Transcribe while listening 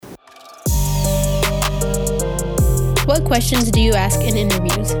What questions do you ask in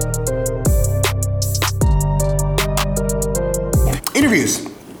interviews? Interviews.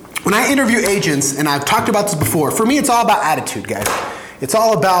 When I interview agents, and I've talked about this before, for me it's all about attitude, guys. It's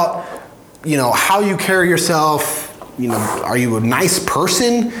all about, how you carry yourself. Are you a nice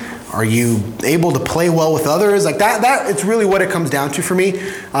person? Are you able to play well with others? Like that it's really what it comes down to for me.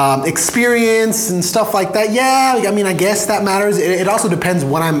 Experience and stuff like that, yeah, I guess that matters. It also depends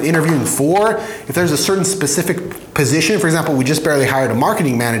what I'm interviewing for. If there's a certain specific position, for example, we just barely hired a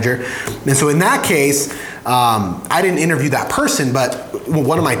marketing manager. And so in that case, I didn't interview that person, but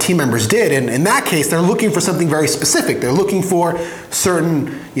one of my team members did. And in that case, they're looking for something very specific. They're looking for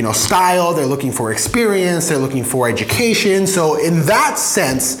certain, style. They're looking for experience. They're looking for education. So in that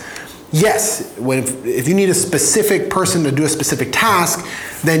sense, yes, if you need a specific person to do a specific task,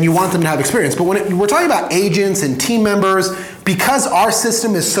 then you want them to have experience. But when we're talking about agents and team members, because our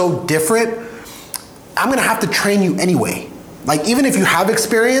system is so different, I'm going to have to train you anyway. Like, even if you have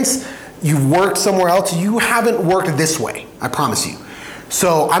experience, you've worked somewhere else, you haven't worked this way, I promise you.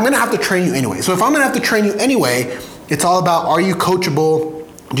 So I'm going to have to train you anyway. So if I'm going to have to train you anyway, it's all about, are you coachable?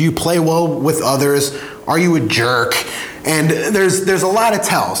 Do you play well with others? Are you a jerk? And there's a lot of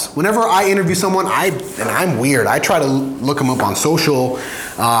tells. Whenever I interview someone, I'm weird. I try to look them up on social,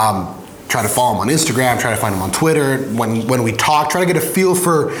 try to follow them on Instagram, try to find them on Twitter. When we talk, try to get a feel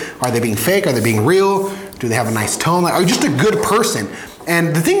for, are they being fake? Are they being real? Do they have a nice tone? Are you just a good person?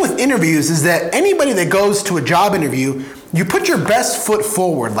 And the thing with interviews is that anybody that goes to a job interview, you put your best foot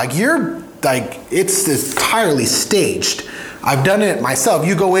forward. It's entirely staged. I've done it myself.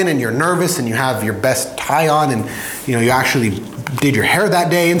 You go in and you're nervous and you have your best tie on and you actually did your hair that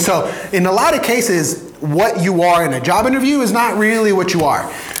day. And so in a lot of cases, what you are in a job interview is not really what you are.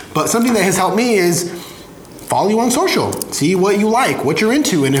 But something that has helped me is follow you on social, see what you like, what you're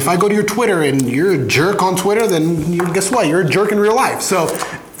into. And if I go to your Twitter and you're a jerk on Twitter, then guess what? You're a jerk in real life. So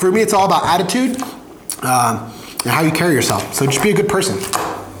for me, it's all about attitude and how you carry yourself. So just be a good person.